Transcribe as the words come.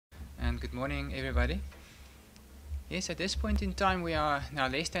good morning, everybody. Yes, at this point in time, we are now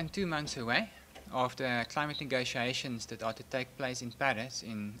less than 2 months away after climate negotiations that are to take place in Paris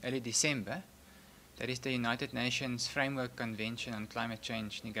in early December. That is the United Nations Framework Convention on Climate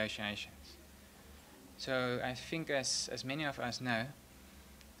Change negotiations. So I think as many of us know,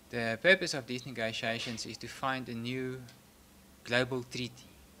 the purpose of these negotiations is to find a new global treaty,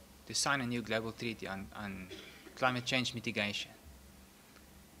 to sign a new global treaty on climate change mitigation.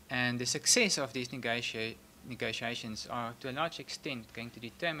 And the success of these negotiations are to a large extent going to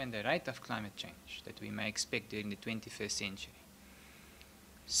determine the rate of climate change that we may expect during the 21st century.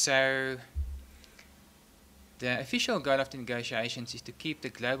 So the official goal of the negotiations is to keep the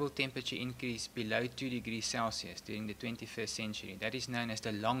global temperature increase below 2 degrees Celsius during the 21st century. That is known as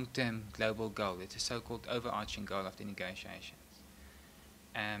the long-term global goal. It's a so-called overarching goal of the negotiations.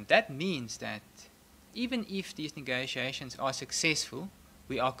 That means that even if these negotiations are successful,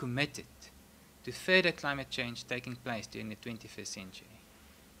 we are committed to further climate change taking place during the 21st century.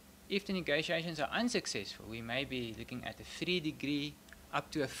 If the negotiations are unsuccessful, we may be looking at a 3 degree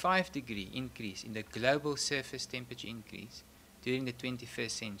up to a 5 degree increase in the global surface temperature increase during the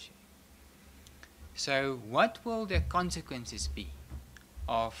 21st century. So what will the consequences be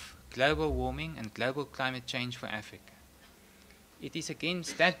of global warming and global climate change for Africa? It is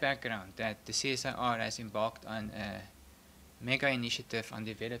against that background that the CSIR has embarked on a mega initiative on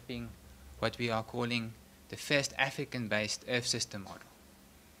developing what we are calling the first African-based Earth system model.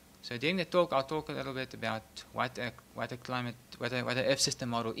 So during the talk, I'll talk a little bit about what a Earth system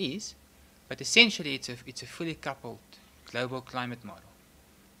model is, but essentially it's a fully coupled global climate model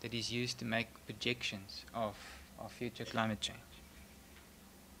that is used to make projections of future climate change.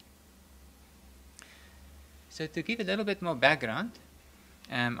 So to give a little bit more background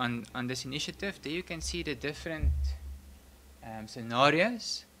on this initiative, there you can see the different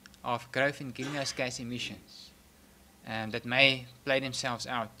scenarios of growth in greenhouse gas emissions that may play themselves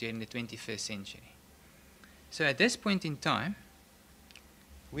out during the 21st century. So at this point in time,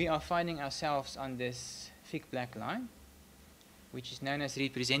 we are finding ourselves on this thick black line, which is known as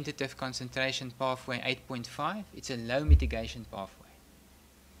representative concentration pathway 8.5. It's a low mitigation pathway.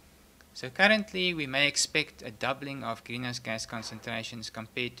 So currently, we may expect a doubling of greenhouse gas concentrations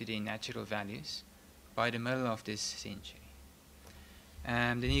compared to their natural values by the middle of this century.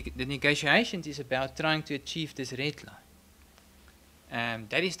 The negotiations is about trying to achieve this red line.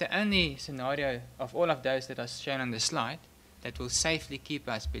 That is the only scenario of all of those that are shown on the slide that will safely keep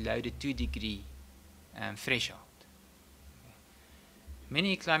us below the 2 degree threshold.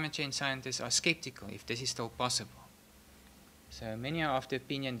 Many climate change scientists are skeptical if this is still possible. So many are of the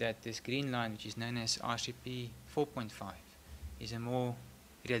opinion that this green line, which is known as RCP 4.5, is a more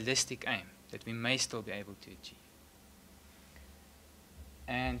realistic aim that we may still be able to achieve.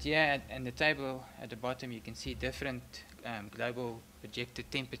 And here in the table at the bottom, you can see different global projected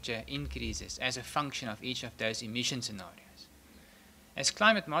temperature increases as a function of each of those emission scenarios. As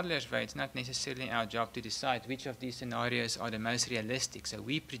climate modelers, though, it's not necessarily our job to decide which of these scenarios are the most realistic. So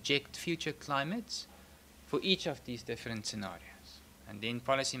we project future climates for each of these different scenarios. And then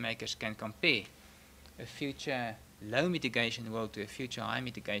policymakers can compare a future low mitigation world to a future high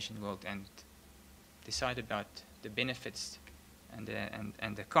mitigation world and decide about the benefits and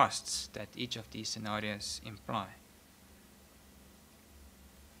the costs that each of these scenarios imply.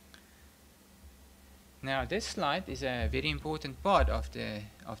 Now, this slide is a very important part of the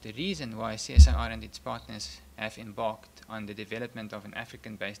reason why CSIR and its partners have embarked on the development of an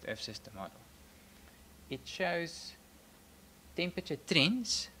African-based Earth system model. It shows temperature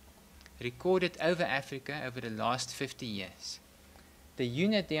trends recorded over Africa over the last 50 years. The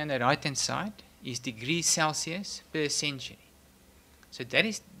unit there on the right-hand side is degrees Celsius per century. So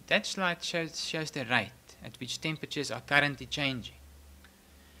that slide shows the rate at which temperatures are currently changing.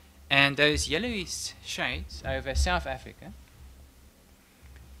 And those yellowish shades over South Africa,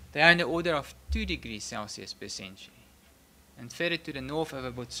 they are in the order of 2 degrees Celsius per century. And further to the north over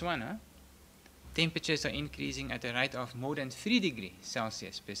Botswana, temperatures are increasing at a rate of more than 3 degrees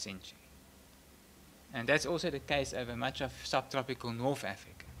Celsius per century. And that's also the case over much of subtropical North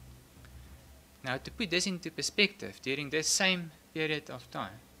Africa. Now, to put this into perspective, during this same period of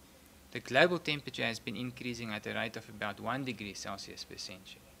time, the global temperature has been increasing at a rate of about 1 degree Celsius per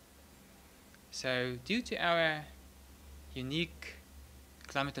century. So due to our unique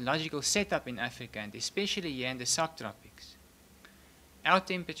climatological setup in Africa, and especially here in the subtropics, our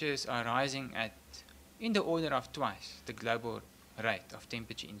temperatures are rising at in the order of twice the global rate of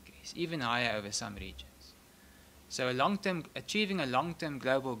temperature increase, even higher over some regions. So achieving a long-term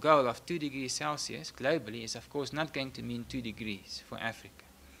global goal of 2 degrees Celsius globally is of course not going to mean 2 degrees for Africa.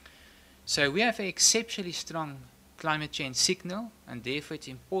 So we have an exceptionally strong climate change signal, and therefore it's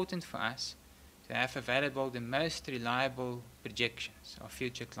important for us to have available the most reliable projections of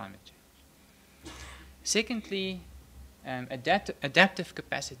future climate change. Secondly, adaptive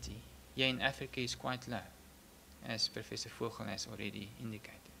capacity here in Africa is quite low, as Professor Vogel has already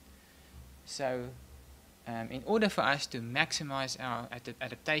indicated. So in order for us to maximize our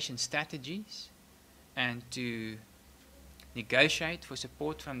adaptation strategies and to negotiate for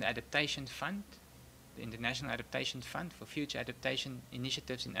support from the Adaptation Fund, the International Adaptation Fund for future adaptation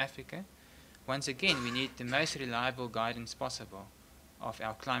initiatives in Africa, once again we need the most reliable guidance possible of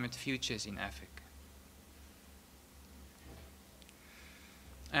our climate futures in Africa.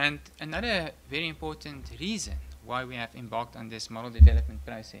 And another very important reason why we have embarked on this model development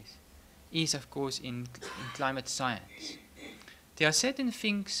process is, of course, in climate science. There are certain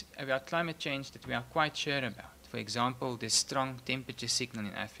things about climate change that we are quite sure about. For example, the strong temperature signal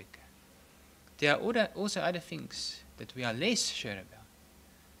in Africa. There are also other things that we are less sure about.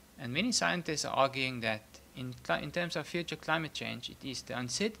 And many scientists are arguing that in terms of future climate change, it is the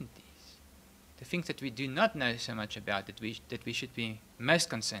uncertainties, the things that we do not know so much about, that we should be most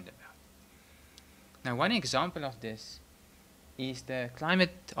concerned about. Now, one example of this is the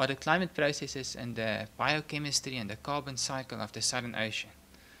climate processes and the biochemistry and the carbon cycle of the Southern Ocean.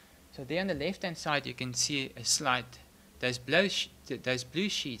 So there on the left-hand side, you can see a slide. Those blue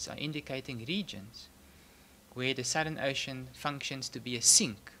sheets are indicating regions where the Southern Ocean functions to be a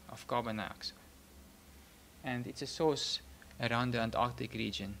sink of carbon dioxide. And it's a source around the Antarctic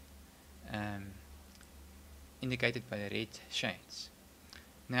region, indicated by the red shades.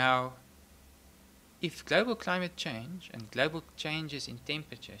 Now, if global climate change and global changes in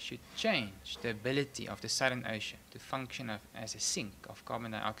temperature should change the ability of the Southern Ocean to function as a sink of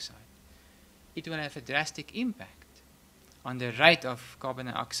carbon dioxide, it will have a drastic impact on the rate of carbon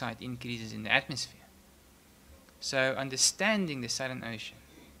dioxide increases in the atmosphere. So understanding the Southern Ocean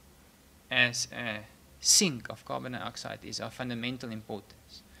as a sink of carbon dioxide is of fundamental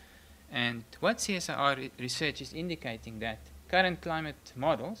importance. And what CSIR research is indicating that current climate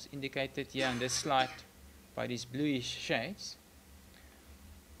models, indicated here on this slide by these bluish shades,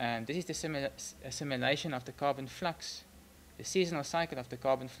 this is the simulation of the carbon flux, the seasonal cycle of the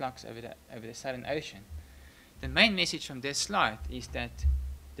carbon flux over the Southern Ocean. The main message from this slide is that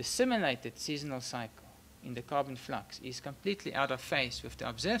the simulated seasonal cycle in the carbon flux is completely out of phase with the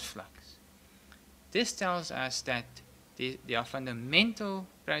observed flux. This tells us that there are fundamental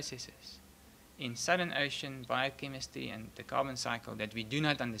processes in Southern Ocean biochemistry and the carbon cycle that we do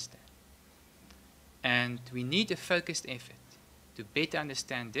not understand. And we need a focused effort to better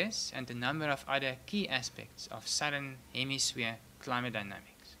understand this and a number of other key aspects of Southern Hemisphere climate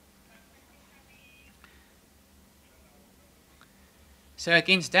dynamics. So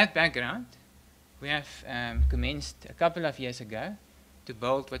against that background, we have commenced a couple of years ago to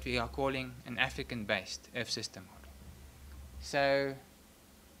build what we are calling an African-based Earth system model. So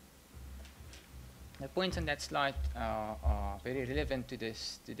the points on that slide are very relevant to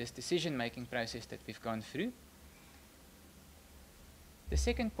this decision-making process that we've gone through. The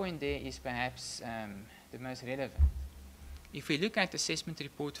second point there is perhaps the most relevant. If we look at Assessment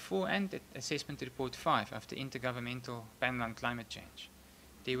Report 4 and Assessment Report 5 of the Intergovernmental Panel on Climate Change,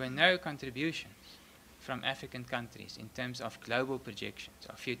 there were no contributions from African countries in terms of global projections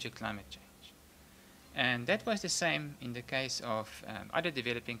of future climate change. And that was the same in the case of other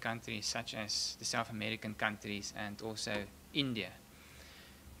developing countries such as the South American countries and also India.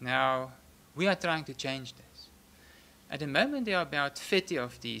 Now, we are trying to change this. At the moment, there are about 30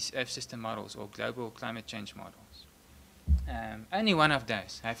 of these Earth system models or global climate change models. Only one of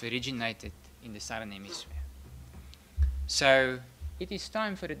those have originated in the Southern Hemisphere. So it is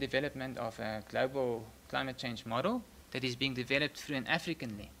time for the development of a global climate change model that is being developed through an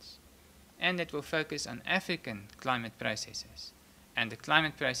African lens, and that will focus on African climate processes and the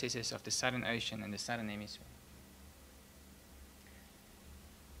climate processes of the Southern Ocean and the Southern Hemisphere.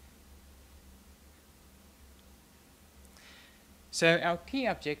 So our key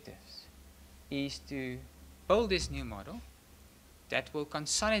objectives is to build this new model that will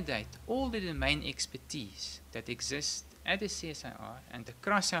consolidate all the domain expertise that exists at the CSIR and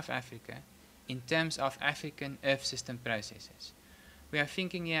across South Africa in terms of African Earth system processes. We are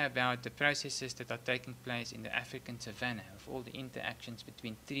thinking here about the processes that are taking place in the African savanna, of all the interactions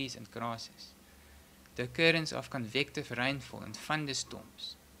between trees and grasses, the occurrence of convective rainfall and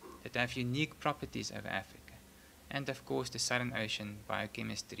thunderstorms that have unique properties over Africa, and of course the Southern Ocean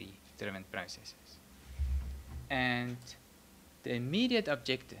biochemistry-driven processes. And the immediate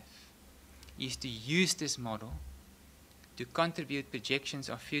objective is to use this model to contribute projections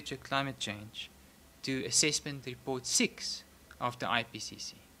of future climate change to Assessment Report 6 of the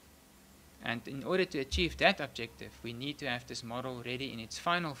IPCC. And in order to achieve that objective, we need to have this model ready in its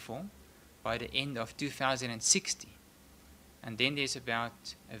final form by the end of 2060. And then there's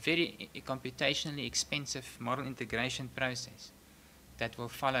about a very computationally expensive model integration process that will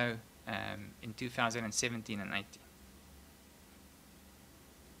follow in 2017 and 18.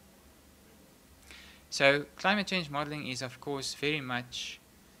 So climate change modeling is, of course, very much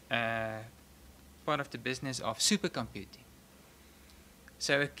part of the business of supercomputing.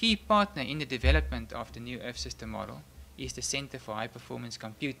 So a key partner in the development of the new Earth system model is the Center for High Performance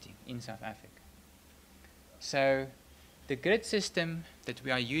Computing in South Africa. So the grid system that we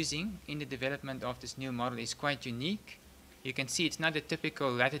are using in the development of this new model is quite unique. You can see it's not a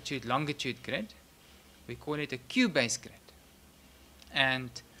typical latitude-longitude grid. We call it a Q-based grid. And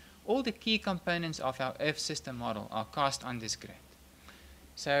all the key components of our Earth system model are cast on this grid.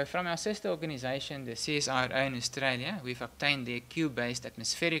 So from our sister organization, the CSIR in Australia, we've obtained their Q-based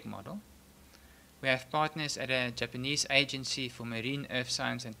atmospheric model. We have partners at a Japanese agency for marine earth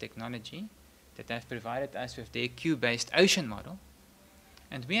science and technology that have provided us with their Q-based ocean model.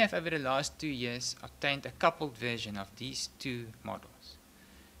 And we have, over the last 2 years, obtained a coupled version of these two models.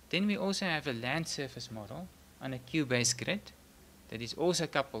 Then we also have a land surface model on a Q-based grid that is also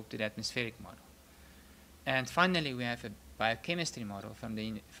coupled to the atmospheric model. And finally, we have a biochemistry model from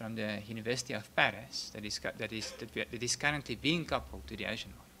the University of Paris that is currently being coupled to the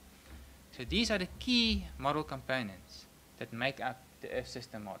ocean model. So these are the key model components that make up the Earth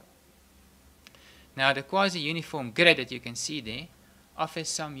system model. Now the quasi-uniform grid that you can see there offers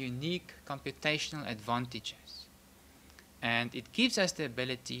some unique computational advantages. And it gives us the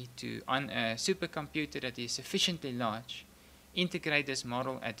ability to, on a supercomputer that is sufficiently large, integrate this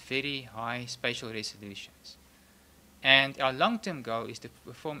model at very high spatial resolutions. And our long-term goal is to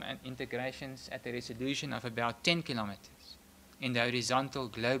perform integrations at a resolution of about 10 kilometers in the horizontal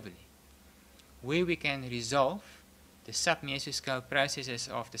globally, where we can resolve the sub-mesoscale processes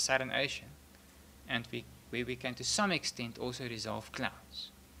of the Southern Ocean, and where we can to some extent also resolve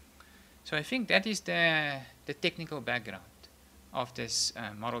clouds. So I think that is the technical background of this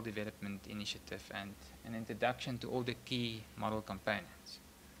model development initiative and an introduction to all the key model components.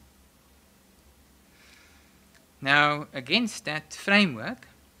 Now, against that framework,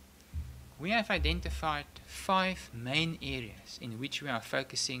 we have identified 5 main areas in which we are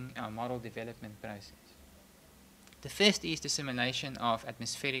focusing our model development process. The first is the simulation of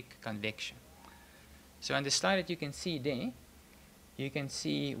atmospheric convection. So on the slide that you can see there, you can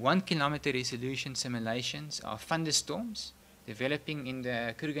see 1 kilometer resolution simulations of thunderstorms developing in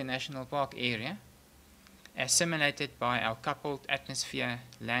the Kruger National Park area, as simulated by our coupled atmosphere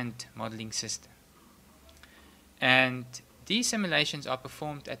land modeling system. And these simulations are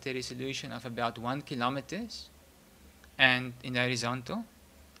performed at a resolution of about 1 kilometers and in the horizontal,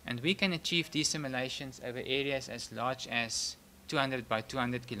 and we can achieve these simulations over areas as large as 200 by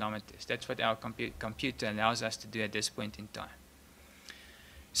 200 kilometers. That's what our computer allows us to do at this point in time.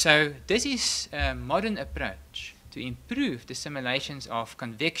 So this is a modern approach to improve the simulations of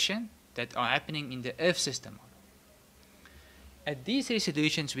convection that are happening in the Earth system model. At these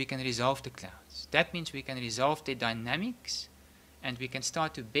resolutions, we can resolve the clouds. That means we can resolve their dynamics, and we can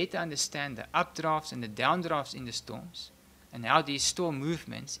start to better understand the updrafts and the downdrafts in the storms, and how these storm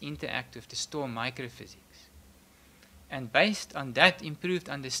movements interact with the storm microphysics. And based on that improved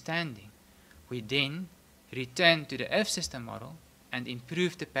understanding, we then return to the Earth system model and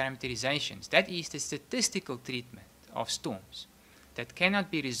improve the parameterizations. That is the statistical treatment of storms that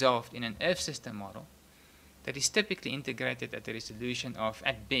cannot be resolved in an Earth system model that is typically integrated at a resolution of,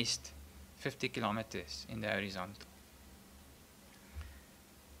 at best, 50 kilometers in the horizontal.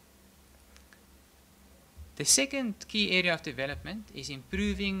 The second key area of development is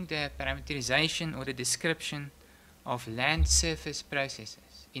improving the parameterization or the description of land surface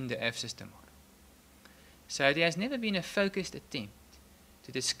processes in the Earth system model. So there has never been a focused attempt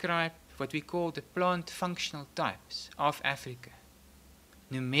to describe what we call the plant functional types of Africa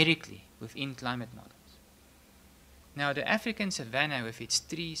numerically within climate models. Now the African savanna, with its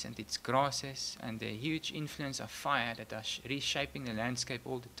trees and its grasses and the huge influence of fire that are reshaping the landscape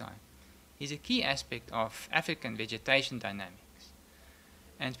all the time, is a key aspect of African vegetation dynamics.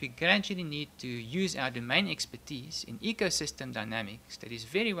 And we gradually need to use our domain expertise in ecosystem dynamics that is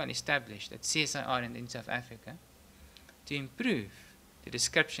very well established at CSIR and in South Africa to improve the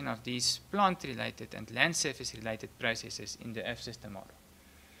description of these plant-related and land surface-related processes in the Earth system model.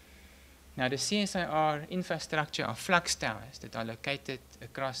 Now the CSIR infrastructure of flux towers that are located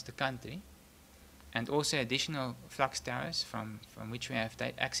across the country and also additional flux towers from which we have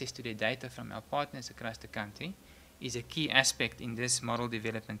access to the data from our partners across the country, is a key aspect in this model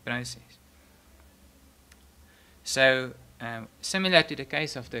development process. So, similar to the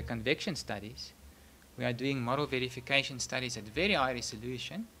case of the convection studies, we are doing model verification studies at very high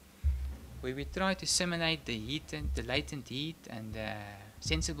resolution, where we try to simulate the heat and the latent heat and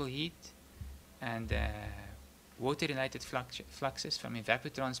sensible heat and water-related fluxes from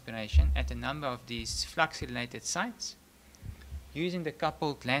evapotranspiration at a number of these flux-related sites using the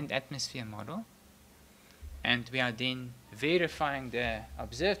coupled land-atmosphere model. And we are then verifying the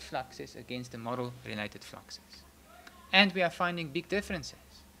observed fluxes against the model-related fluxes. And we are finding big differences,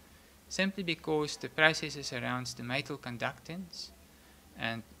 simply because the processes around stomatal conductance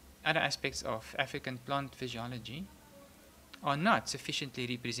and other aspects of African plant physiology are not sufficiently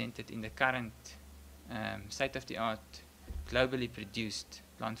represented in the current state-of-the-art, globally produced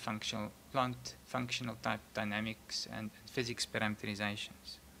plant functional type dynamics and physics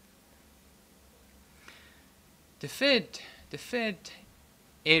parameterizations. The third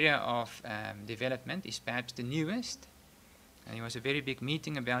area of development is perhaps the newest. And there was a very big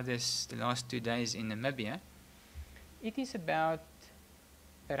meeting about this the last 2 days in Namibia. It is about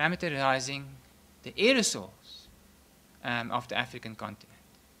parameterizing the aerosols of the African continent.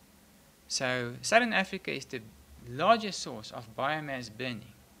 So Southern Africa is the largest source of biomass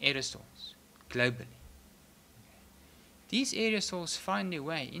burning aerosols globally. These aerosols find their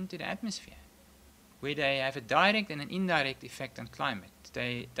way into the atmosphere, where they have a direct and an indirect effect on climate.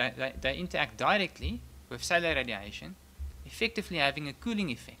 They interact directly with solar radiation, effectively having a cooling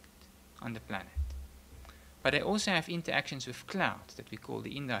effect on the planet. But they also have interactions with clouds that we call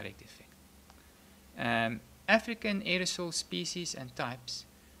the indirect effect. African aerosol species and types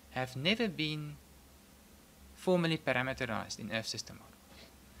have never been formally parameterized in Earth system models.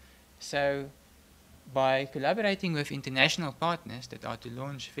 So by collaborating with international partners that are to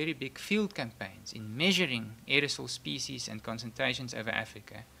launch very big field campaigns in measuring aerosol species and concentrations over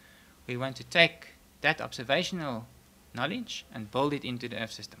Africa, we want to take that observational knowledge and build it into the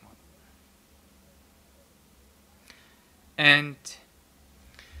Earth system model. And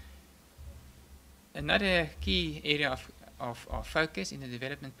another key area of focus in the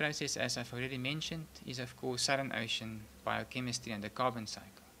development process, as I've already mentioned, is of course Southern Ocean biochemistry and the carbon cycle.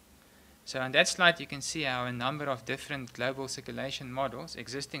 So on that slide you can see how a number of different global circulation models,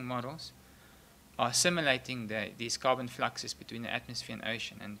 existing models, are simulating these carbon fluxes between the atmosphere and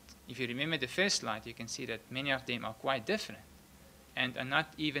ocean. And if you remember the first slide, you can see that many of them are quite different and are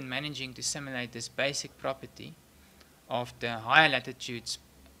not even managing to simulate this basic property of the higher latitude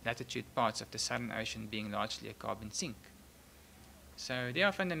parts of the Southern Ocean being largely a carbon sink. So there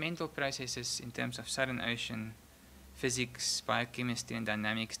are fundamental processes in terms of Southern Ocean physics, biochemistry, and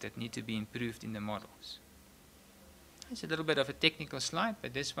dynamics that need to be improved in the models. It's a little bit of a technical slide,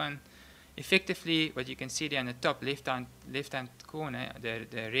 but this one, effectively, what you can see there in the top left-hand corner,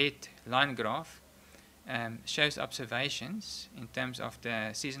 the red line graph, shows observations in terms of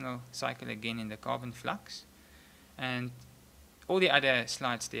the seasonal cycle again in the carbon flux. And all the other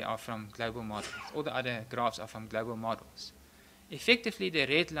slides there are from global models. All the other graphs are from global models. Effectively, the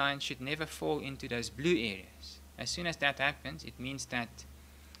red line should never fall into those blue areas. As soon as that happens, it means that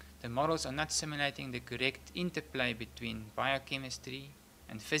the models are not simulating the correct interplay between biochemistry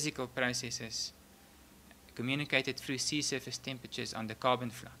and physical processes communicated through sea surface temperatures on the carbon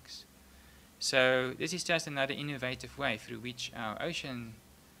flux. So this is just another innovative way through which our ocean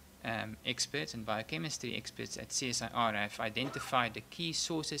experts and biochemistry experts at CSIR have identified the key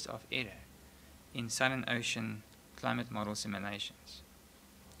sources of error in Southern Ocean climate model simulations.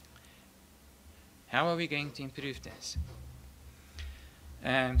 How are we going to improve this?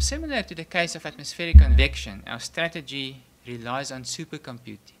 Similar to the case of atmospheric convection, our strategy relies on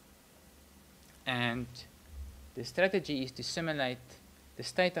supercomputing. And the strategy is to simulate the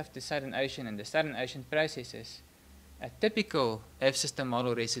state of the Southern Ocean and the Southern Ocean processes at typical Earth system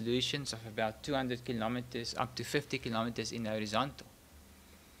model resolutions of about 200 kilometers up to 50 kilometers in the horizontal.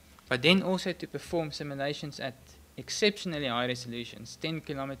 But then also to perform simulations at exceptionally high resolutions, 10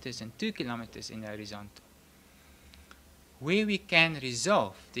 kilometers and 2 kilometers in the horizontal, where we can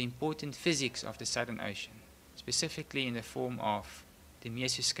resolve the important physics of the Southern Ocean, specifically in the form of the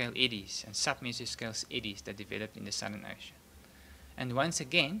mesoscale eddies and sub-mesoscale eddies that develop in the Southern Ocean. And once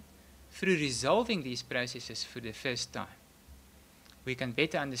again, through resolving these processes for the first time, we can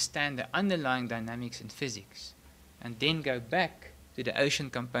better understand the underlying dynamics and physics, and then go back to the ocean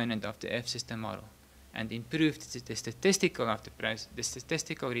component of the Earth system model and improve the statistical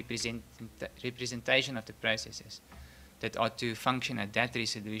representation of the processes that are to function at that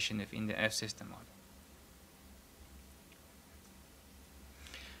resolution within the Earth system model.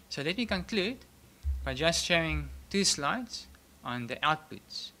 So let me conclude by just showing 2 slides on the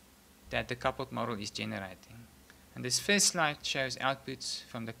outputs that the coupled model is generating. And this first slide shows outputs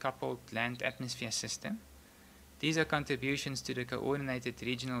from the coupled land-atmosphere system. These are contributions to the coordinated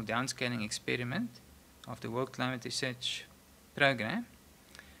regional downscaling experiment of the World Climate Research Program.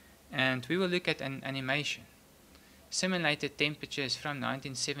 And we will look at an animation, simulated temperatures from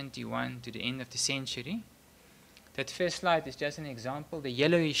 1971 to the end of the century. That first slide is just an example. The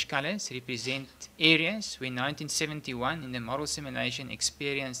yellowish colors represent areas where 1971 in the model simulation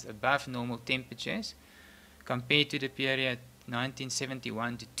experienced above normal temperatures compared to the period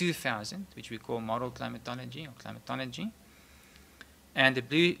 1971 to 2000, which we call model climatology or climatology. And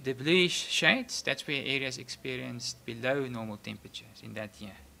the bluish shades, that's where areas experienced below normal temperatures in that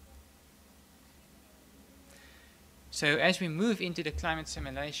year. So as we move into the climate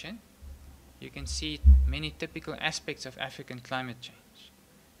simulation, you can see many typical aspects of African climate change.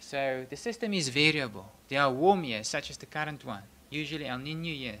 So the system is variable. There are warm years, such as the current one, usually El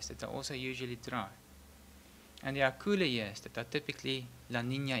Niño years that are also usually dry. And there are cooler years that are typically La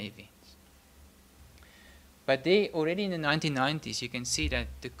Niña events. But there, already in the 1990s, you can see that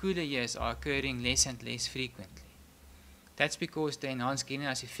the cooler years are occurring less and less frequently. That's because the enhanced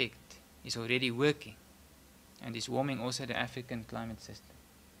greenhouse effect is already working and is warming also the African climate system.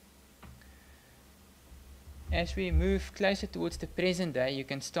 As we move closer towards the present day, you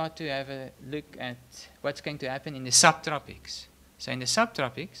can start to have a look at what's going to happen in the subtropics. So in the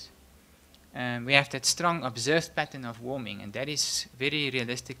subtropics, we have that strong observed pattern of warming, and that is very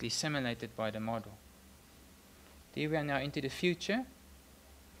realistically simulated by the model. Here we are now into the future.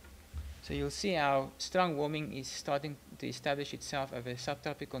 So you'll see how strong warming is starting to establish itself over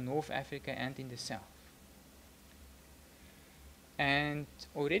subtropical North Africa and in the south. And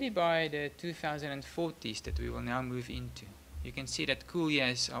already by the 2040s that we will now move into, you can see that cool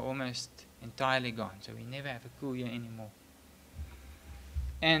years are almost entirely gone. So we never have a cool year anymore.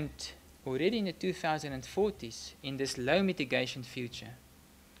 And already in the 2040s, in this low mitigation future,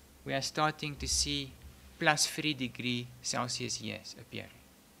 we are starting to see plus 3 degrees Celsius years appearing.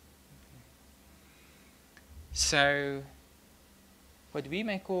 So what we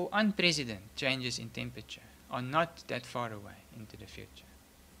may call unprecedented changes in temperature are not that far away into the future.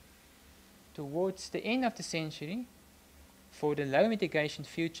 Towards the end of the century, for the low mitigation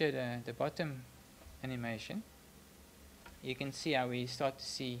future, the bottom animation, you can see how we start to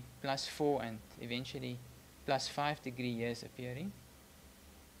see plus 4 and eventually plus 5 degree years appearing.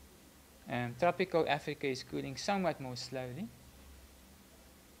 Tropical Africa is cooling somewhat more slowly.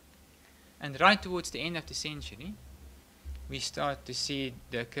 And right towards the end of the century, we start to see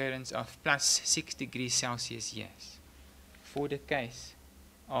the occurrence of plus 6 degrees Celsius years for the case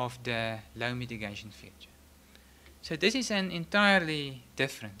of the low mitigation future. So this is an entirely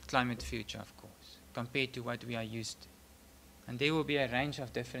different climate future, of course, compared to what we are used to. And there will be a range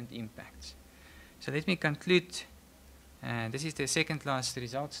of different impacts. So let me conclude. This is the second last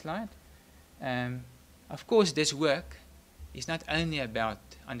result slide. Of course, this work is not only about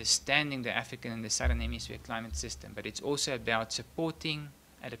understanding the African and the Southern Hemisphere climate system, but it's also about supporting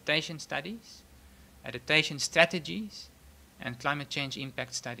adaptation studies, adaptation strategies, and climate change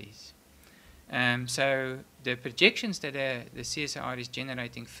impact studies. So the projections that the CSIR is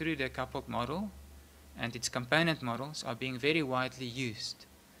generating through the coupled model and its component models are being very widely used.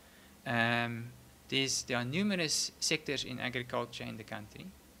 There are numerous sectors in agriculture in the country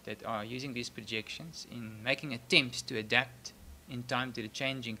that are using these projections in making attempts to adapt in time to the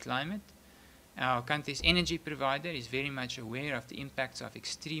changing climate. Our country's energy provider is very much aware of the impacts of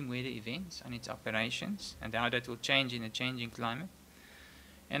extreme weather events on its operations and how that will change in a changing climate.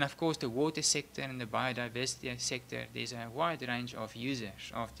 And of course the water sector and the biodiversity sector, there's a wide range of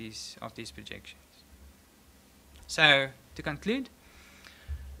users of these projections. So to conclude,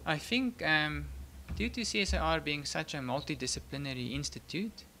 I think due to CSIR being such a multidisciplinary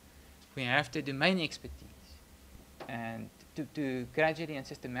institute, we have the domain expertise and to gradually and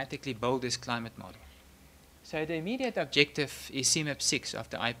systematically build this climate model. So the immediate objective is CMIP 6 of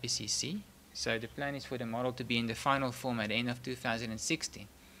the IPCC. So the plan is for the model to be in the final form at the end of 2016.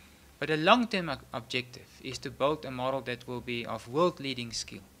 But a long-term objective is to build a model that will be of world-leading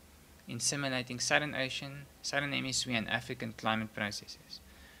skill in simulating Southern Ocean, Southern Hemisphere, and African climate processes.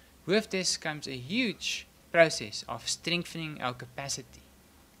 With this comes a huge process of strengthening our capacity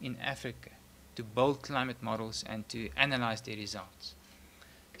in Africa to build climate models and to analyze their results.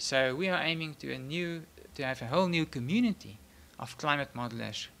 So we are aiming to have a whole new community of climate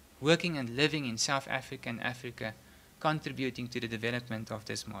modelers working and living in South Africa and Africa, contributing to the development of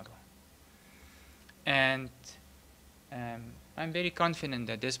this model. And I'm very confident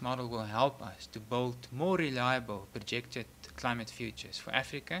that this model will help us to build more reliable projected climate futures for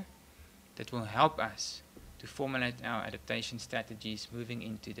Africa that will help us to formulate our adaptation strategies moving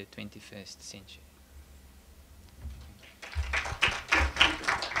into the 21st century.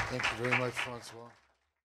 Thank you very much, Francois.